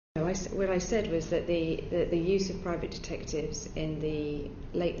What I said was that the use of private detectives in the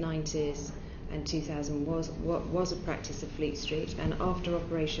late 90s and 2000 was a practice of Fleet Street, and after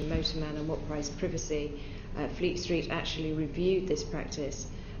Operation Motorman and What Price Privacy, Fleet Street actually reviewed this practice,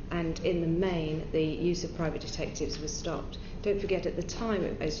 and in the main the use of private detectives was stopped. Don't forget, at the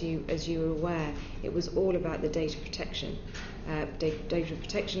time, as you are aware, it was all about the data protection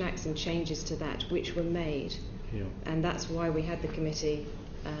acts and changes to that which were made, and that's why we had the committee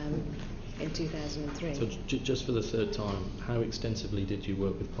in 2003. So just for the third time, how extensively did you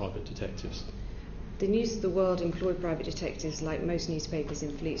work with private detectives? The News of the World employed private detectives like most newspapers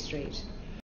in Fleet Street.